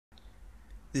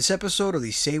This episode of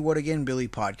the Say What Again Billy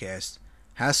podcast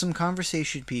has some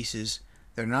conversation pieces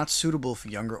that are not suitable for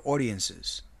younger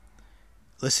audiences.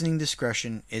 Listening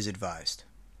discretion is advised.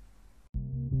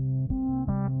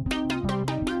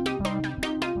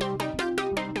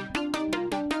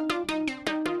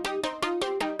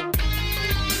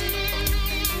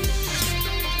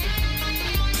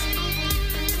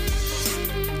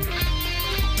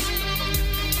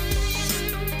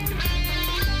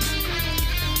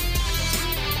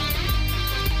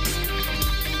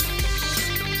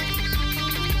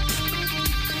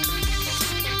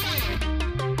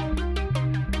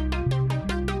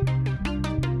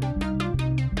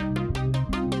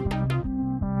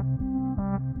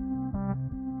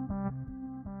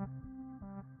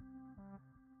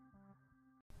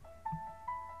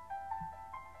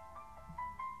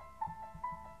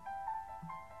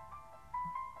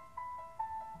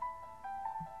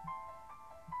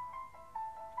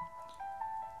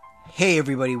 Hey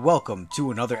everybody, welcome to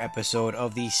another episode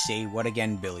of the Say What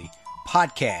Again Billy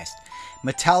podcast.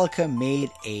 Metallica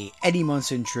made a Eddie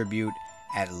Munson tribute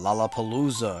at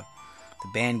Lollapalooza. The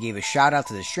band gave a shout out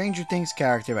to the Stranger Things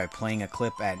character by playing a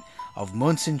clip of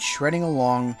Munson shredding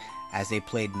along as they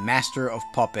played Master of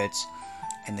Puppets,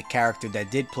 and the character that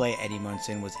did play Eddie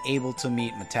Munson was able to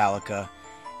meet Metallica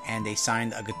and they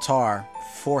signed a guitar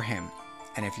for him.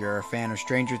 And if you're a fan of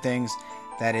Stranger Things,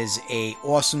 that is a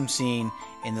awesome scene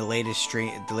in the latest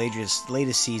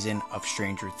season of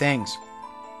Stranger Things.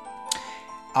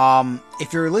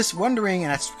 If you're wondering,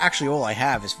 and that's actually all I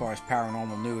have as far as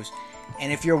paranormal news,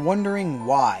 and if you're wondering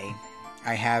why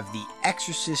I have the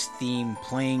Exorcist theme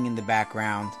playing in the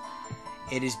background,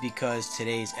 it is because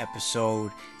today's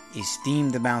episode is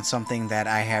themed about something that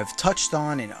I have touched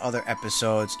on in other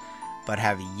episodes, but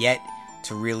have yet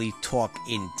to really talk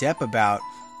in depth about,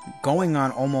 going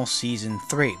on almost season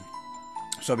 3.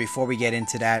 So before we get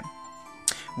into that,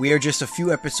 we are just a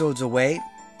few episodes away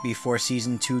before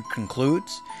season 2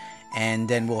 concludes, and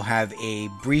then we'll have a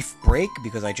brief break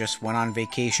because I just went on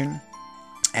vacation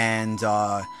and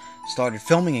started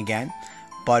filming again.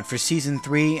 But for season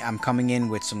 3, I'm coming in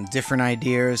with some different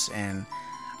ideas and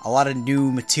a lot of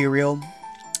new material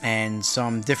and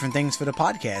some different things for the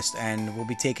podcast, and we'll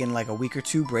be taking like a week or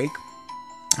 2 break.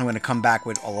 I'm going to come back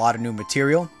with a lot of new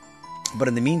material, but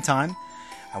in the meantime,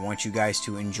 I want you guys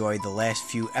to enjoy the last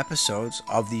few episodes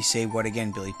of the Say What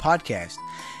Again Billy podcast.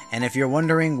 And if you're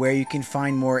wondering where you can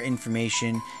find more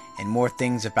information and more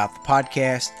things about the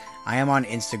podcast, I am on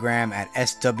Instagram at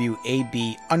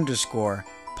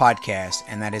SWAB_podcast,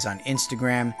 and that is on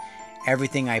Instagram.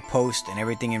 Everything I post and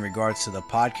everything in regards to the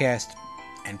podcast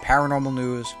and paranormal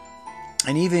news,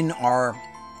 and even our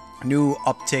new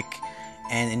uptick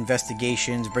and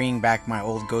investigations, bringing back my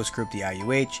old ghost group, the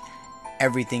IUH.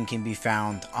 Everything can be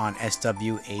found on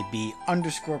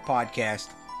SWAB_podcast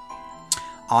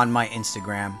on my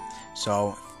Instagram.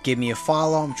 So give me a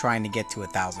follow. I'm trying to get to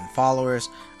 1,000 followers.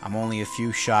 I'm only a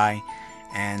few shy,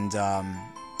 and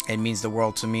it means the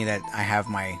world to me that I have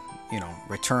my,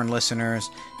 return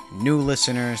listeners, new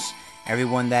listeners,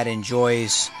 everyone that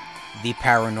enjoys the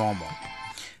paranormal.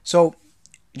 So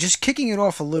just kicking it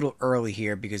off a little early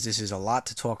here, because this is a lot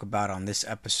to talk about on this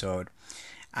episode.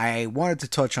 I wanted to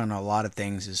touch on a lot of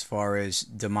things as far as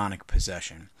demonic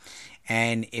possession.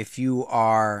 And if you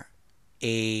are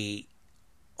I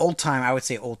would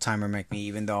say old timer like me,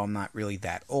 even though I'm not really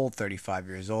that old, 35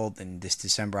 years old, and this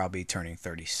December I'll be turning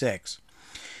 36.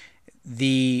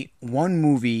 The one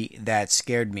movie that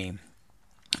scared me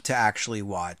to actually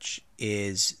watch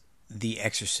is The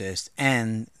Exorcist,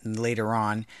 and later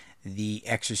on, The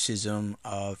Exorcism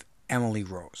of Emily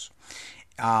Rose.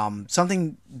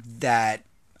 Something that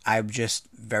I'm just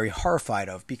very horrified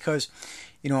of, because,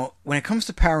 when it comes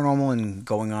to paranormal and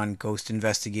going on ghost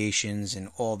investigations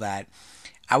and all that,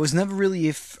 I was never really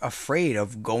afraid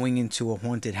of going into a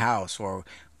haunted house or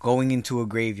going into a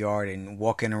graveyard and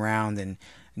walking around and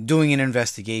doing an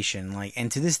investigation.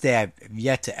 And to this day, I've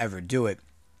yet to ever do it.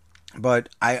 But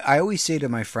I always say to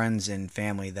my friends and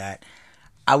family that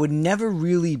I would never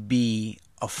really be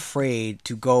afraid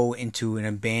to go into an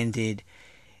abandoned,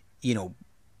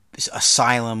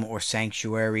 asylum or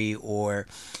sanctuary or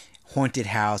haunted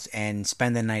house and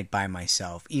spend the night by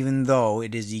myself, even though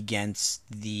it is against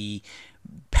the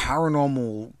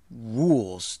paranormal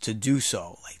rules to do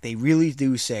so. They really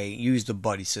do say use the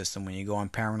buddy system when you go on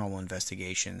paranormal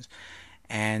investigations.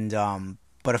 And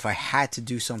but if I had to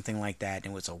do something like that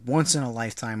and it was a once in a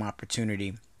lifetime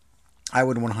opportunity, I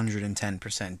would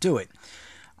 110% do it.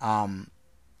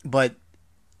 But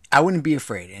I wouldn't be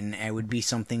afraid, and it would be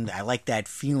something that I like, that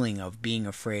feeling of being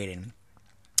afraid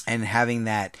and having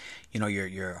that,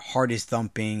 your heart is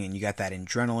thumping and you got that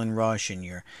adrenaline rush, and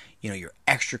you're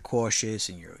extra cautious,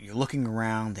 and you're looking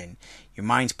around and your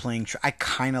mind's playing. I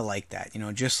kind of like that,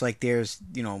 just like there's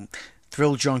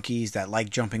thrill junkies that like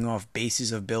jumping off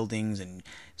bases of buildings and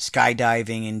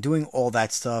skydiving and doing all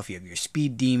that stuff. You have your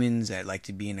speed demons that like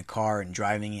to be in a car and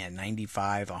driving at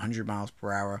 95, 100 miles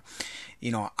per hour.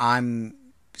 I'm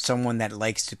someone that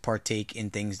likes to partake in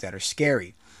things that are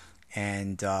scary.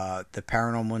 And the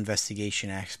paranormal investigation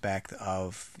aspect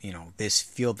of this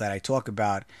field that I talk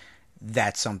about,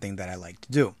 that's something that I like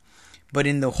to do. But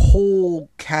in the whole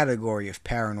category of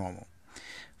paranormal,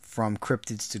 from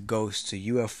cryptids to ghosts to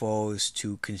UFOs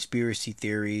to conspiracy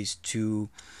theories to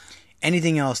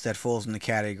anything else that falls in the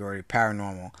category of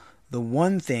paranormal, the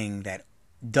one thing that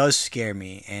does scare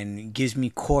me and gives me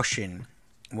caution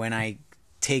when I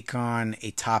take on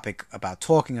a topic about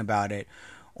talking about it,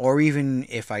 or even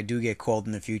if I do get called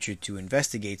in the future to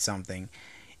investigate something,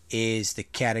 is the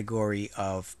category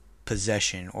of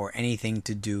possession or anything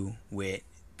to do with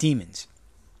demons.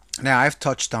 Now, I've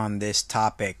touched on this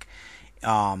topic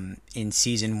in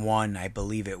season 1, I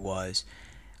believe it was,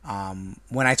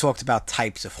 when I talked about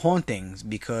types of hauntings,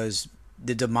 because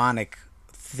the demonic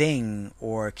thing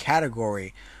or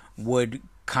category would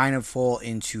kind of fall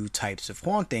into types of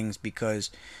hauntings, because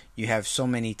you have so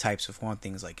many types of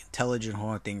hauntings, like intelligent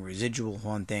haunting, residual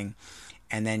haunting,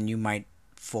 and then you might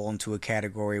fall into a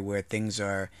category where things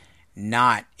are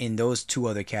not in those two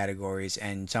other categories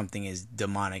and something is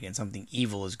demonic and something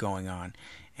evil is going on,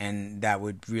 and that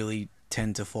would really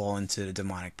tend to fall into the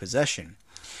demonic possession.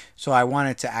 So I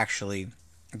wanted to actually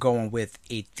go on with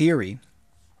a theory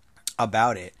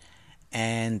about it,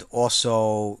 and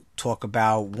also talk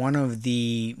about one of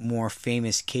the more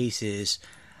famous cases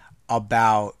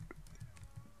about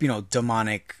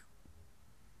demonic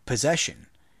possession,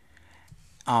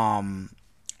 and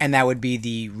that would be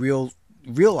the real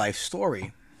life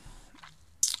story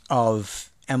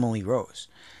of Emily Rose.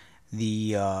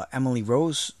 The Emily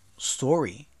Rose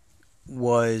story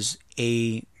was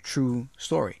a true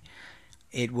story.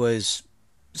 It was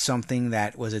something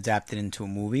that was adapted into a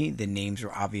movie. The names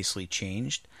were obviously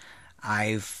changed.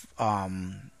 I've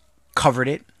covered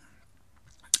it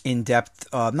in depth,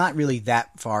 not really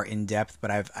that far in depth,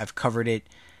 but I've covered it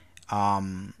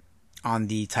on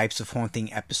the Types of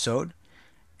Haunting episode,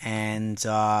 and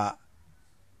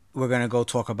we're going to go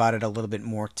talk about it a little bit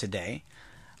more today.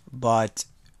 But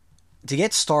to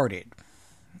get started,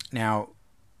 now,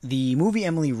 the movie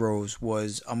Emily Rose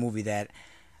was a movie that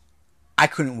I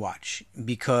couldn't watch,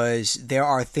 because there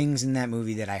are things in that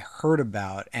movie that I heard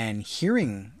about, and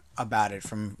hearing about it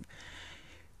from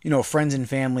friends and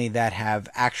family that have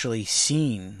actually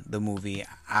seen the movie,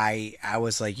 I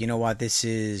was like, what, this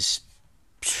is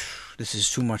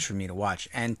too much for me to watch.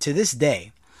 And to this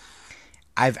day,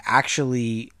 I've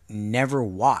actually never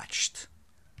watched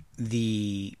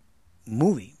the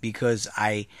movie, because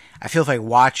I feel if I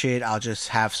watch it, I'll just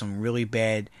have some really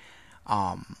bad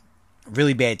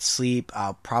sleep.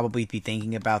 I'll probably be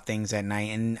thinking about things at night,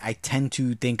 and I tend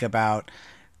to think about,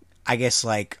 I guess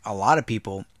like a lot of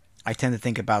people, I tend to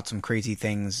think about some crazy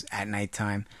things at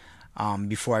nighttime,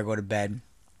 before I go to bed,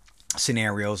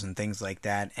 scenarios and things like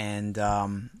that. And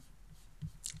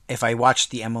if I watch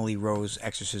the Emily Rose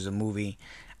Exorcism movie,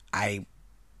 I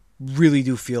really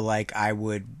do feel like I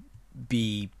would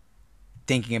be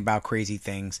thinking about crazy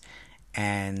things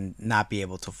and not be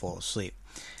able to fall asleep.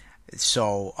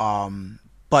 So,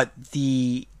 but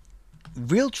the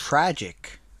real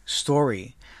tragic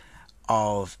story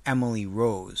of Emily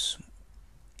Rose,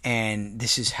 and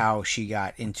this is how she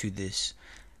got into this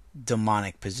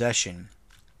demonic possession,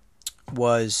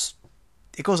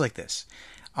 it goes like this.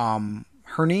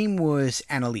 Her name was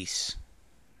Anneliese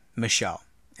Michel,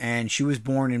 and she was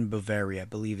born in Bavaria, I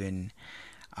believe in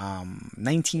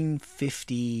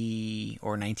 1950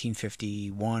 or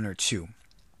 1951 or 2.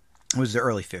 It was the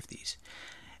early 50s.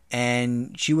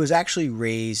 And she was actually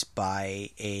raised by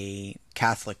a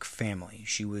Catholic family.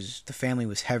 The family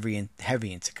was heavy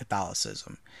into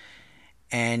Catholicism.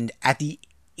 And at the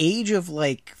age of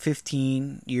like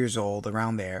 15 years old,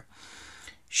 around there,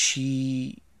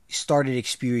 she started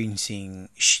experiencing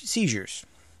seizures.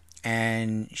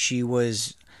 And she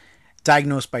was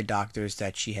diagnosed by doctors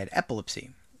that she had epilepsy.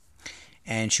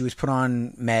 And she was put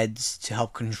on meds to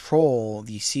help control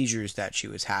the seizures that she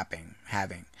was having.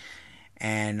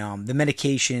 And the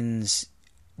medications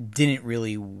didn't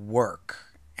really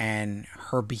work. And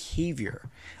her behavior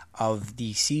of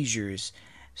the seizures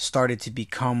started to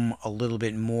become a little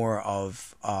bit more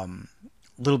of, a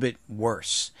little bit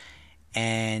worse.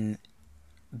 And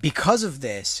because of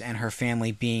this and her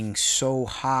family being so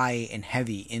high and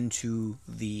heavy into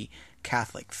the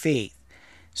Catholic faith,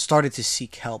 started to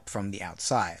seek help from the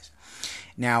outside.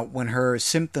 Now, when her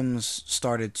symptoms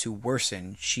started to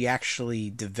worsen, she actually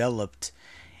developed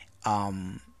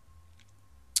a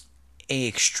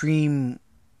extreme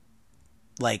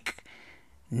like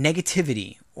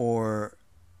negativity or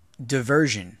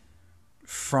diversion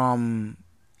from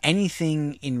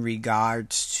anything in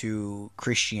regards to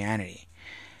Christianity.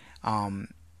 And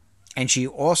she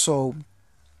also,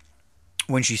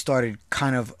 when she started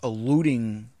kind of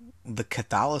eluding the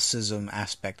Catholicism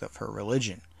aspect of her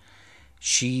religion,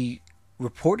 she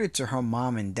reported to her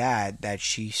mom and dad that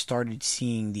she started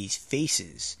seeing these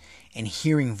faces and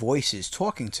hearing voices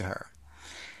talking to her.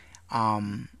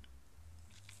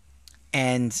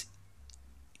 And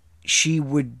she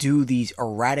would do these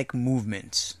erratic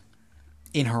movements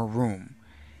in her room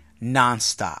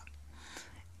nonstop.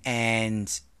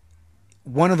 And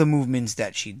one of the movements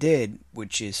that she did,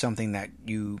 which is something that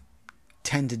you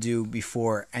tend to do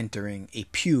before entering a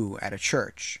pew at a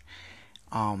church,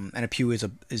 and a pew is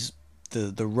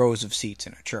the rows of seats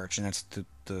in a church, and that's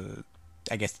the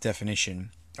I guess the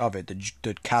definition of it,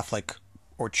 the Catholic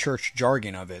or church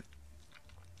jargon of it.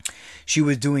 She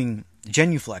was doing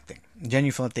genuflecting.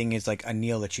 Genuflecting is like a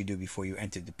kneel that you do before you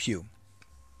enter the pew,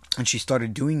 and she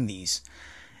started doing these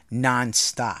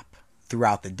non-stop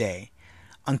throughout the day,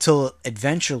 until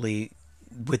eventually,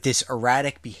 with this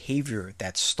erratic behavior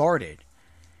that started,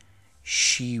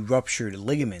 she ruptured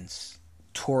ligaments,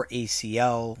 tore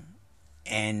ACL,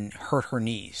 and hurt her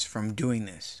knees from doing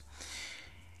this.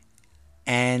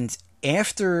 And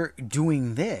after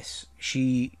doing this,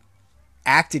 she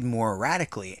acted more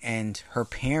erratically, and her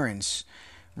parents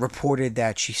reported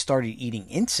that she started eating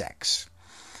insects.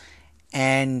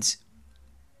 And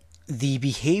the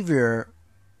behavior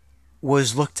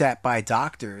was looked at by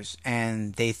doctors,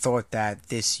 and they thought that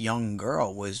this young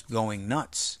girl was going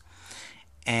nuts.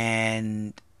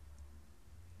 And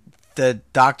the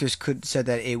doctors said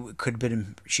that it could have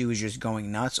been she was just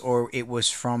going nuts, or it was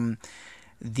from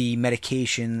the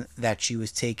medication that she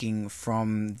was taking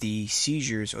from the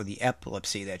seizures or the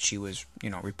epilepsy that she was,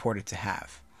 reported to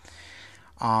have.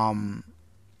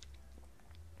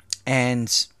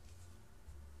 And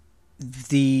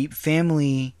the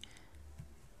family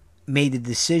made the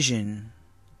decision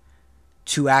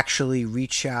to actually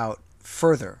reach out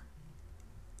further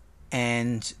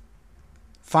and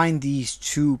find these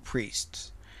two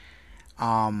priests.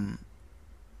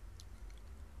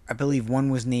 I believe one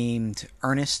was named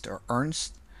Ernest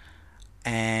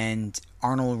and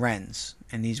Arnold Renz.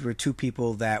 And these were two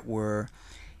people that were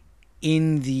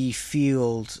in the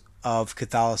field of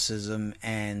Catholicism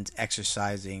and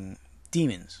exorcising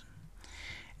demons.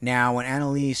 Now, when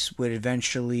Annalise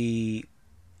eventually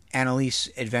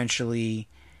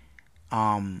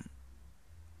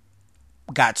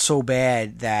got so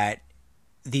bad that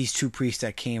these two priests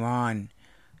that came on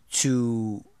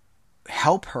to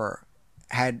help her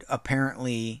had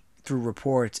apparently, through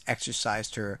reports,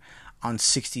 exorcised her on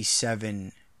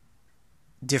 67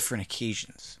 different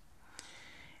occasions.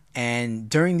 And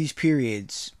during these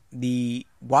periods, the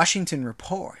Washington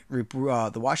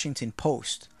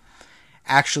Post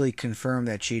actually confirmed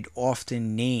that she'd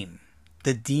often name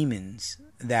the demons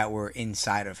that were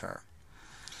inside of her.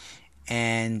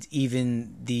 And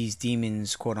even these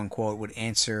demons, quote unquote, would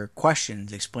answer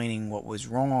questions explaining what was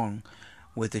wrong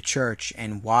with the church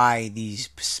and why these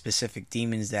specific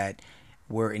demons that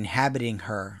were inhabiting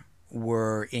her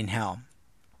were in hell.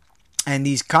 And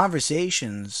these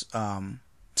conversations,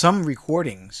 some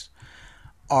recordings,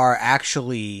 are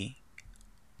actually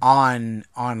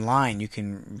online. You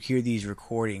can hear these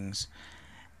recordings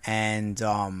and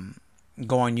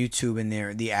go on YouTube, and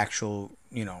they're the actual,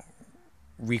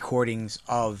 recordings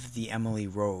of the Emily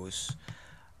Rose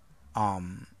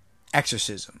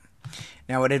exorcism.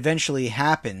 Now, what eventually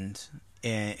happened,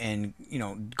 and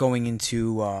going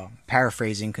into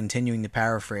paraphrasing, continuing to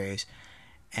paraphrase,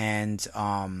 and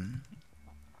tell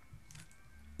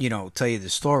you the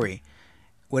story.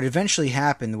 What eventually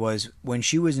happened was, when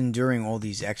she was enduring all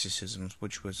these exorcisms,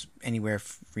 which was anywhere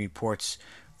reports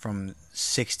from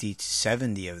 60 to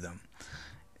 70 of them,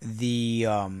 the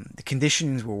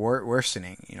conditions were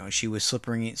worsening. She was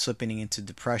slipping into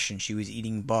depression. She was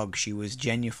eating bugs. She was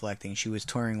genuflecting. She was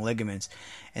tearing ligaments.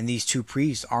 And these two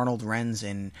priests, Arnold Renz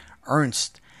and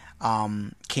Ernst,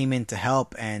 came in to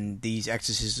help, and these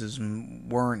exorcisms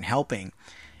weren't helping.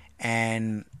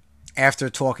 And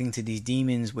after talking to these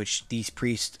demons, which these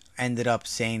priests ended up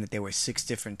saying that there were 6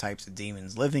 different types of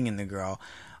demons living in the girl,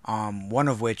 one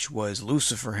of which was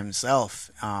Lucifer himself,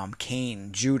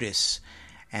 Cain, Judas,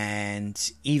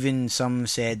 and even some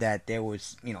said that there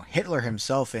was, Hitler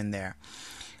himself in there.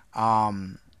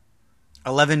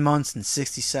 11 months and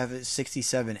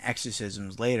 67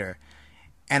 exorcisms later,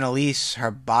 Annalise,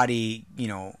 her body,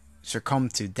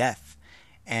 succumbed to death.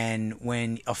 And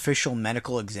when official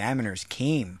medical examiners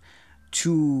came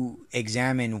to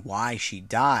examine why she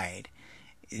died,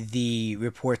 the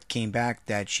report came back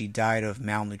that she died of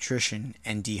malnutrition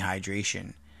and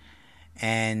dehydration.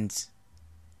 And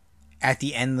at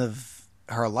the end of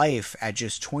her life, at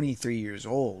just 23 years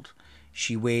old,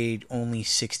 she weighed only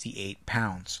 68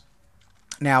 pounds.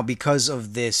 Now, because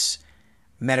of this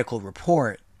medical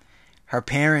report, her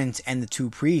parents and the two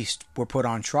priests were put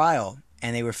on trial,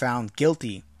 and they were found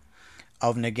guilty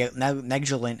of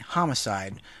negligent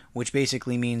homicide, which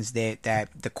basically means that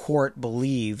the court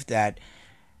believed that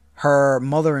her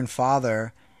mother and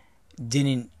father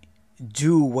didn't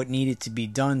do what needed to be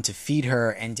done to feed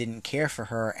her and didn't care for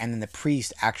her, and then the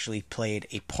priest actually played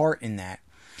a part in that.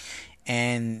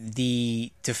 And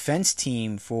the defense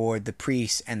team for the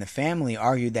priest and the family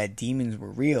argued that demons were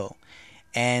real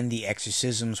and the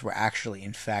exorcisms were actually,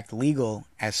 in fact, legal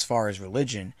as far as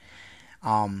religion.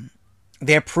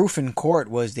 Their proof in court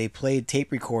was they played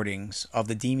tape recordings of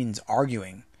the demons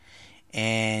arguing,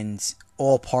 and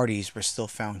all parties were still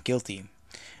found guilty,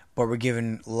 but were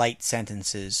given light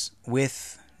sentences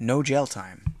with no jail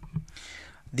time.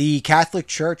 The Catholic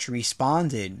Church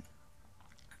responded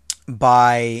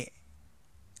by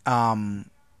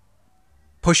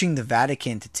pushing the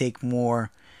Vatican to take more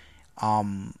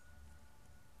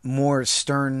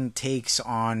stern takes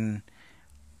on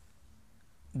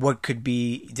what could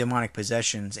be demonic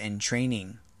possessions and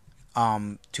training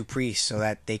to priests so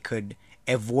that they could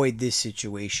avoid this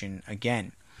situation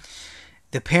again.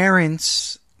 The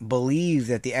parents believed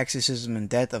that the exorcism and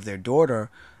death of their daughter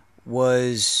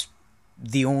was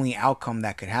the only outcome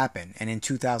that could happen. And in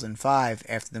 2005,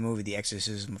 after the movie The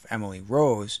Exorcism of Emily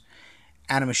Rose,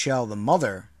 Anna Michelle, the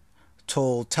mother,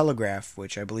 told Telegraph,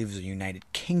 which I believe is a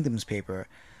United Kingdom's paper,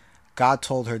 God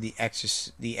told her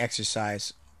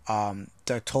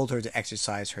told her to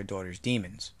exorcise her daughter's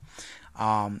demons.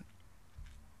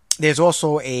 There's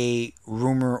also a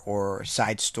rumor or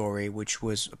side story, which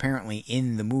was apparently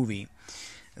in the movie,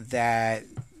 that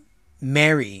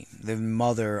Mary, the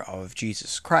mother of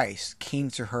Jesus Christ, came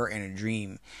to her in a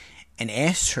dream and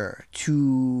asked her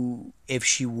if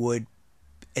she would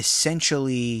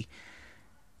essentially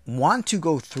want to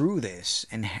go through this.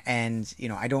 And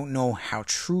I don't know how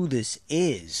true this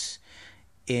is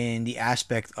in the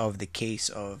aspect of the case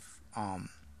of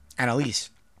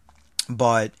Annalise,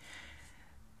 but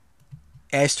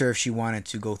asked her if she wanted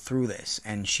to go through this,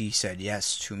 and she said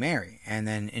yes to Mary, and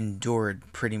then endured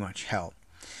pretty much hell.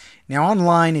 Now,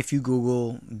 online, if you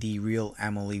Google the real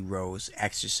Emily Rose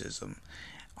exorcism,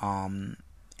 and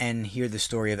hear the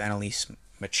story of Annalise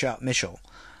Michel,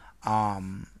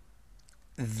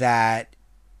 that,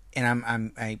 and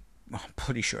I'm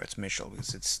pretty sure it's Michel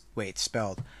because it's the way it's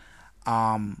spelled.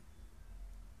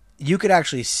 You could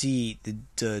actually see the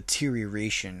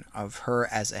deterioration of her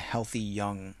as a healthy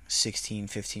young 16,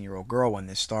 15-year-old girl when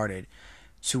this started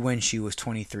to when she was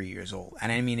 23 years old.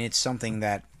 And I mean, it's something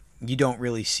that you don't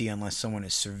really see unless someone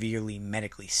is severely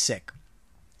medically sick.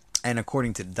 And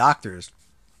according to the doctors,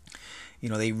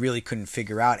 they really couldn't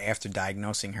figure out after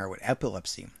diagnosing her with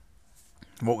epilepsy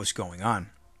what was going on.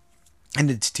 And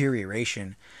the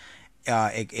deterioration,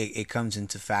 it comes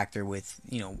into factor with,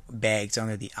 bags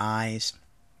under the eyes,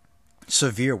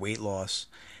 severe weight loss,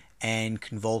 and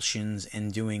convulsions,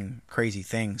 and doing crazy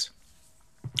things.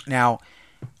 Now,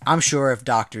 I'm sure if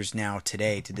doctors now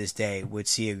today, to this day, would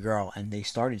see a girl and they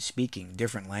started speaking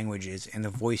different languages and the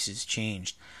voices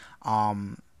changed,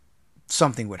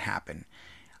 something would happen.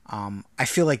 I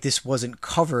feel like this wasn't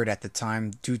covered at the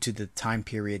time due to the time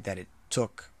period that it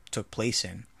took place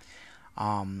in.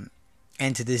 And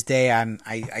to this day,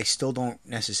 I still don't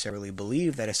necessarily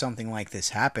believe that if something like this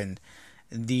happened,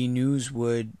 the news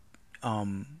would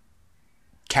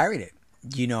carry it,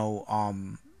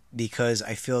 because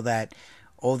I feel that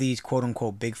all these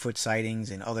quote-unquote Bigfoot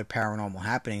sightings and other paranormal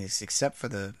happenings, except for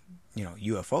the,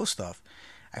 UFO stuff,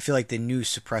 I feel like the news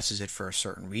suppresses it for a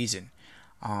certain reason.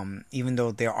 Even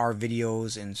though there are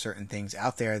videos and certain things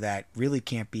out there that really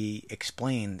can't be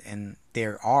explained, and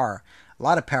there are a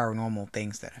lot of paranormal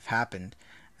things that have happened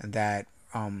that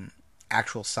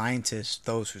actual scientists,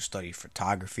 those who study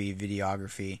photography,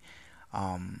 videography,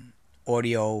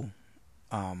 audio,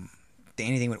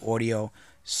 anything with audio,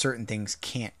 certain things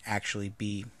can't actually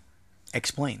be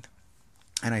explained.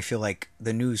 And I feel like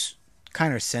the news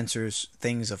kind of censors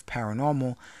things of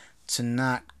paranormal to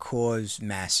not cause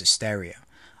mass hysteria.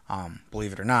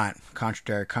 Believe it or not,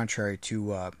 contrary to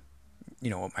what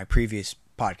my previous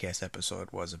podcast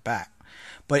episode was about.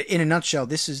 But in a nutshell,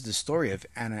 this is the story of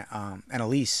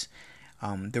Annalise,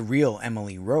 the real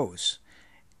Emily Rose,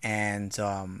 and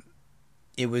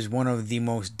it was one of the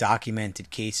most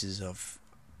documented cases of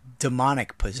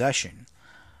demonic possession,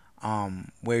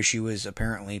 where she was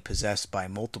apparently possessed by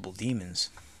multiple demons,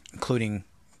 including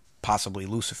possibly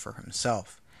Lucifer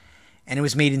himself. And it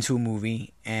was made into a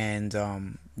movie, and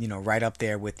right up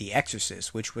there with The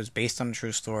Exorcist, which was based on a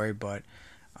true story, but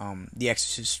The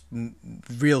Exorcist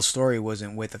real story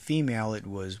wasn't with a female, it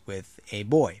was with a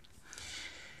boy.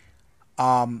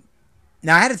 Now,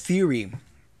 I had a theory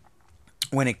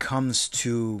when it comes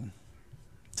to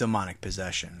demonic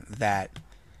possession that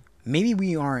maybe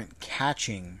we aren't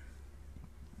catching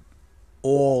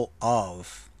all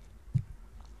of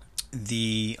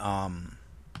the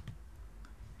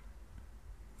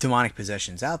demonic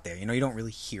possessions out there. You don't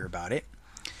really hear about it.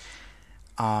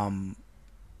 But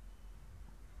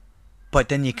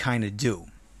then you kind of do.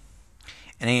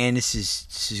 And this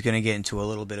is going to get into a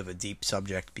little bit of a deep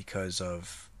subject because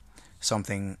of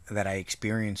something that I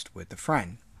experienced with a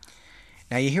friend.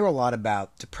 Now, you hear a lot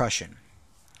about depression,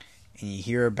 and you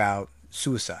hear about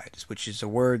suicides, which is a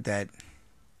word that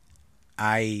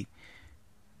I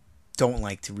don't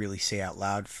like to really say out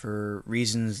loud for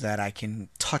reasons that I can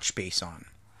touch base on.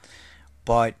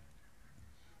 But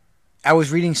I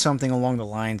was reading something along the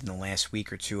lines in the last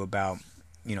week or two about,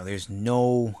 there's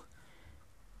no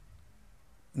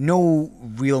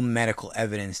real medical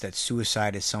evidence that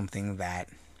suicide is something that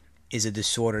is a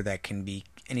disorder that can be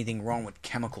anything wrong with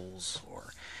chemicals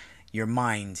or your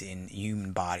mind in the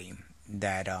human body.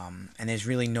 That and there's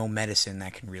really no medicine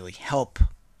that can really help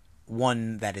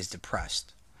one that is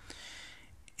depressed.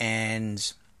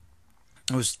 And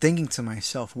I was thinking to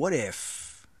myself, what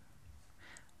if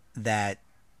that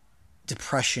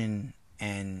depression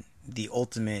and the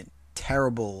ultimate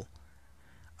terrible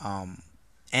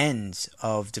ends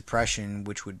of depression,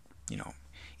 which would,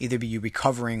 either be you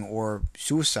recovering or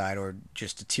suicide or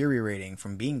just deteriorating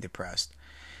from being depressed,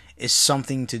 is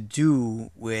something to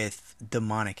do with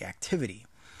demonic activity.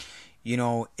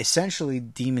 Essentially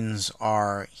demons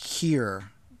are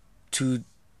here to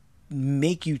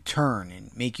make you turn and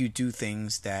make you do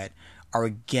things that are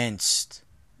against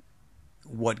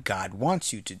what God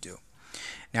wants you to do.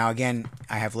 Now, again,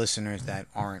 I have listeners that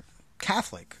aren't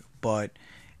Catholic, but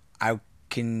I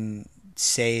can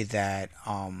say that,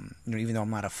 even though I'm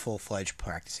not a full-fledged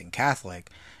practicing Catholic,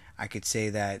 I could say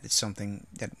that it's something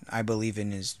that I believe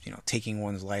in is, taking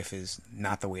one's life is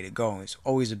not the way to go. It's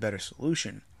always a better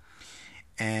solution.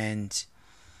 And,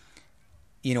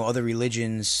 other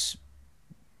religions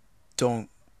don't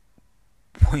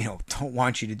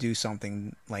want you to do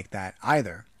something like that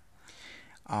either.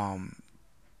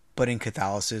 But in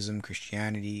Catholicism,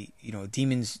 Christianity,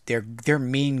 demons, their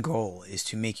main goal is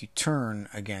to make you turn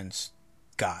against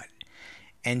God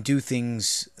and do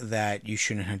things that you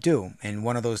shouldn't do. And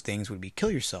one of those things would be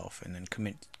kill yourself and then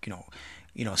commit,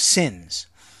 sins.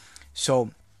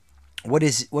 So what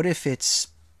if it's,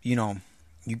 you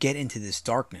get into this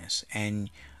darkness and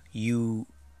you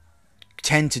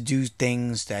tend to do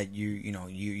things that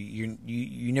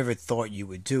you never thought you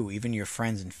would do, even your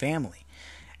friends and family.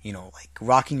 Like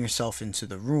rocking yourself into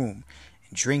the room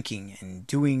and drinking and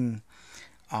doing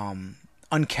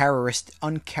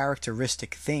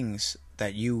uncharacteristic things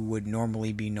that you would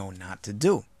normally be known not to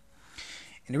do.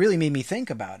 And it really made me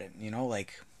think about it,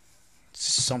 like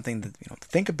something that, to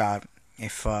think about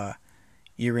if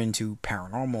you're into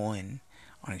paranormal and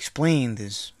unexplained.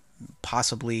 There's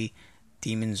possibly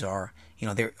demons are,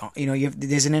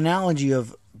 there's an analogy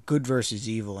of good versus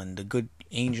evil and the good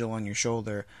angel on your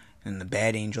shoulder and the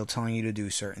bad angel telling you to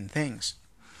do certain things.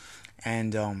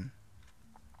 And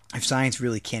if science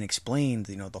really can't explain,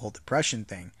 the whole depression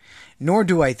thing, nor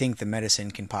do I think the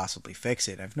medicine can possibly fix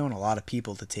it. I've known a lot of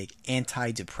people to take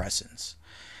antidepressants,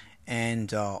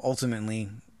 and ultimately,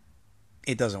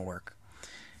 it doesn't work.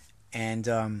 And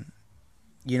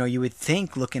you would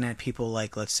think, looking at people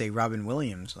like, let's say, Robin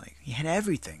Williams, like he had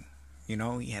everything. He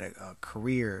had a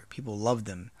career. People loved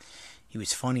him. He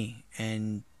was funny,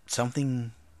 and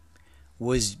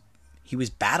he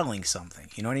was battling something.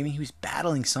 You know what I mean? He was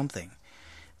battling something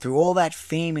through all that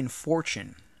fame and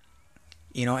fortune.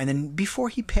 And then before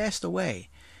he passed away,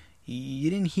 you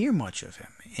didn't hear much of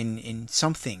him. And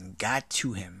something got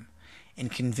to him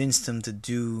and convinced him to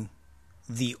do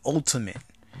the ultimate.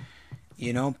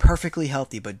 Perfectly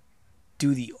healthy, but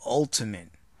do the ultimate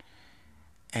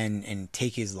and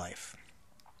take his life.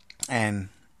 And,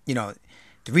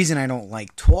 the reason I don't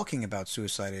like talking about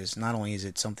suicide is not only is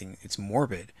it something, it's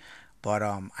morbid, But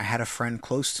I had a friend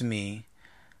close to me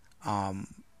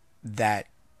that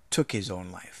took his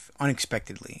own life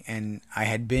unexpectedly, and I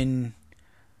had been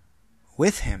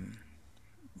with him,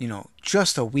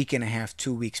 just a week and a half,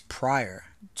 2 weeks prior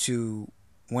to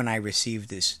when I received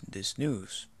this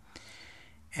news.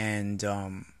 And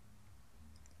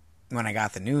when I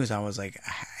got the news, I was like,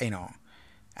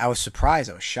 I was surprised.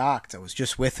 I was shocked. I was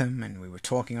just with him, and we were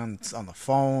talking on the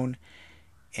phone,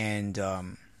 and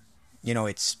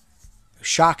it's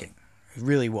shocking. It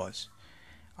really was.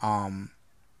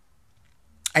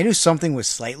 I knew something was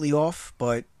slightly off,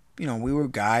 but we were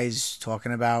guys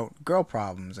talking about girl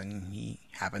problems, and he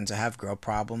happened to have girl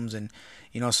problems, and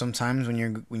sometimes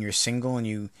when you're single and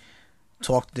you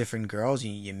talk to different girls,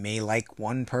 you may like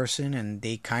one person and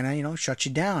they kind of shut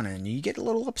you down, and you get a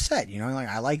little upset. Like,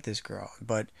 I like this girl,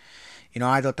 but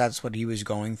I thought that's what he was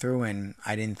going through, and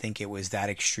I didn't think it was that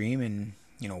extreme. And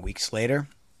weeks later,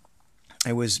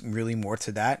 it was really more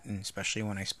to that, and especially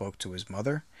when I spoke to his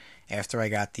mother after I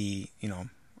got the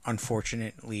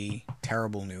unfortunately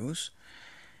terrible news.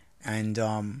 And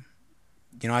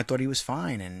I thought he was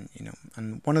fine, and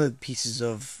and one of the pieces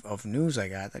of news I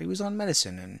got, that he was on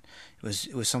medicine, and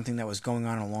it was something that was going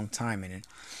on a long time. And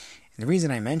the reason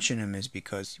I mention him is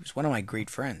because he was one of my great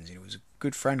friends. He was a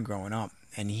good friend growing up,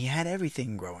 and he had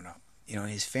everything growing up.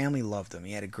 His family loved him.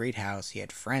 He had a great house. He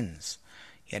had friends.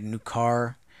 He had a new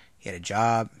car. He had a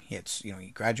job. He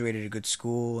graduated a good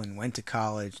school and went to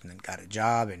college and then got a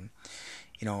job. And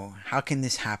how can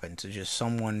this happen to just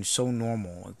someone so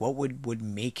normal? Like, what would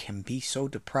make him be so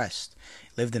depressed?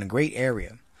 Lived in a great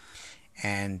area,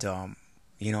 and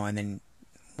and then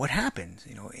what happened?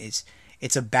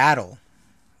 It's a battle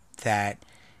that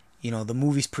the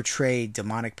movies portray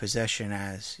demonic possession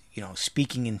as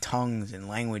speaking in tongues and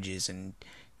languages and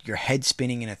your head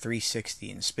spinning in a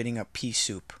 360 and spitting up pea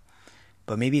soup.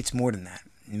 But maybe it's more than that.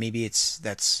 Maybe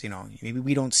maybe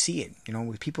we don't see it.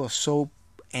 People are so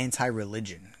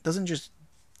anti-religion. It doesn't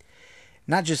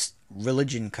not just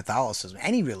religion, Catholicism,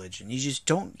 any religion. You just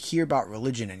don't hear about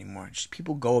religion anymore. Just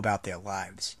people go about their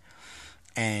lives.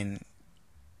 And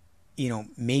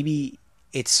maybe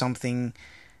it's something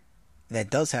that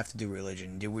does have to do with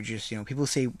religion. They were just, people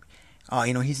say, oh,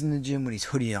 he's in the gym with his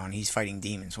hoodie on, he's fighting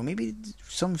demons. Well, maybe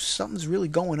something's really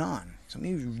going on. So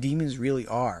maybe demons really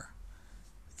are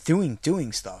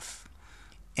doing stuff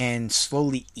and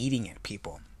slowly eating at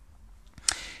people.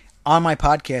 On my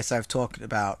podcast, I've talked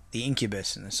about the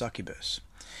incubus and the succubus.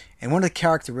 And one of the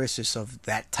characteristics of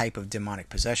that type of demonic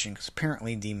possession, because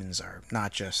apparently demons are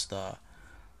not just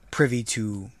privy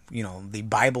to, the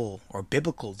Bible or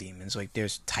biblical demons. Like,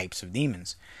 there's types of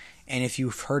demons. And if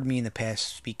you've heard me in the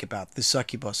past speak about the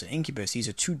succubus and incubus, these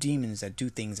are two demons that do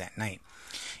things at night.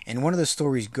 And one of the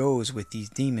stories goes with these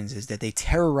demons is that they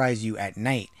terrorize you at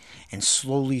night and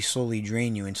slowly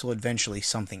drain you until eventually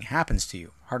something happens to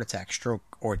you. Heart attack, stroke,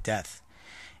 or death.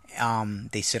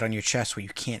 They sit on your chest where you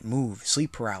can't move,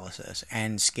 sleep paralysis,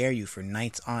 and scare you for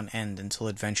nights on end until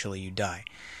eventually you die.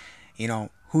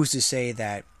 Who's to say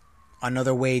that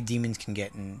another way demons can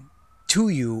get to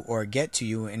you or get to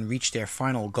you and reach their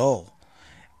final goal,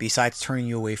 besides turning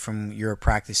you away from your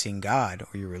practicing God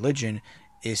or your religion,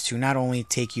 is to not only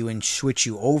take you and switch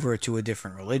you over to a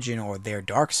different religion or their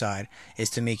dark side, is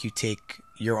to make you take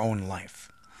your own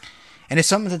life. And it's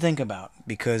something to think about,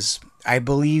 because I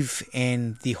believe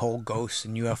in the whole ghosts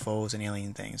and UFOs and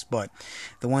alien things, but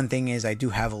the one thing is I do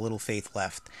have a little faith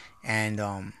left,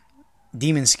 and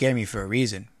demons scare me for a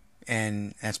reason,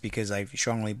 and that's because I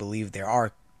strongly believe there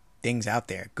are things out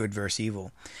there, good versus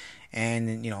evil.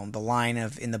 And the line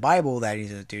in the Bible that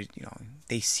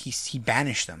he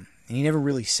banished them, and he never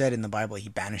really said in the Bible he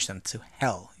banished them to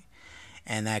hell,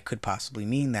 and that could possibly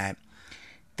mean that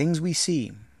things we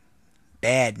see,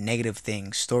 bad, negative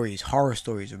things, stories, horror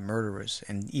stories of murderers,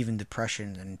 and even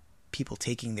depression and people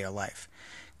taking their life,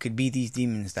 could be these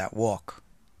demons that walk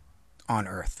on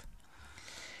earth.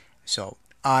 So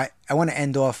I want to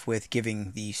end off with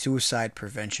giving the suicide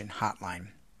prevention hotline,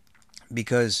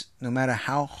 because no matter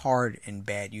how hard and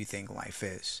bad you think life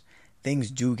is, things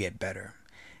do get better.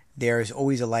 There is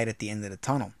always a light at the end of the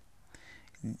tunnel.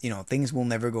 Things will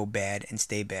never go bad and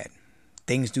stay bad.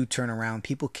 Things do turn around.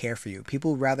 People care for you.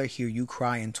 People would rather hear you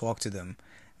cry and talk to them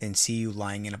than see you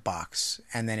lying in a box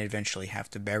and then eventually have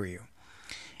to bury you.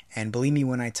 And believe me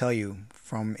when I tell you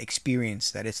from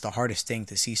experience that it's the hardest thing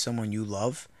to see someone you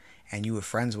love and you were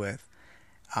friends with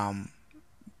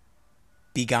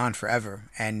be gone forever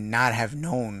and not have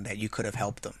known that you could have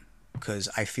helped them. Because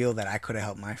I feel that I could have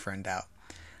helped my friend out.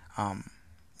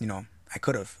 I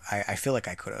could have. I feel like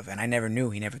I could have. And I never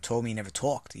knew. He never told me. He never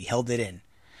talked. He held it in.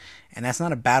 And that's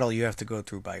not a battle you have to go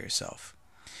through by yourself.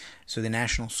 So the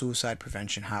National Suicide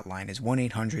Prevention Hotline is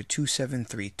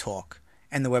 1-800-273-TALK,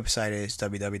 and the website is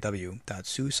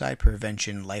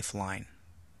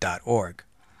www.suicidepreventionlifeline.org.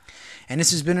 And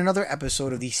this has been another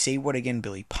episode of the Say What Again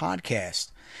Billy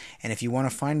podcast. And if you want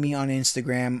to find me on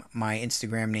Instagram, my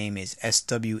Instagram name is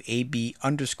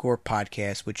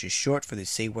SWAB_podcast, which is short for the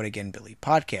Say What Again Billy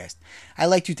podcast. I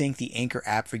like to thank the Anchor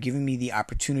app for giving me the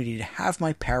opportunity to have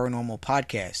my paranormal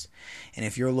podcast. And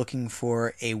if you're looking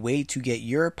for a way to get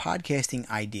your podcasting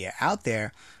idea out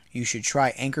there, you should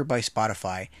try Anchor by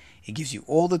Spotify. It gives you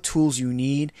all the tools you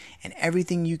need and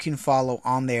everything you can follow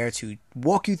on there to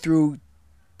walk you through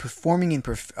performing and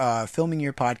filming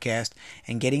your podcast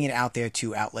and getting it out there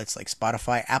to outlets like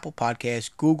Spotify, Apple Podcasts,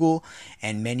 Google,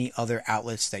 and many other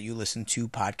outlets that you listen to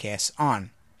podcasts on.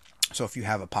 So if you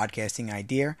have a podcasting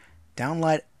idea,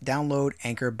 download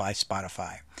Anchor by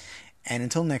Spotify. And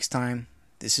until next time,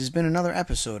 this has been another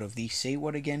episode of the Say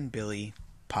What Again Billy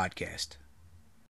podcast.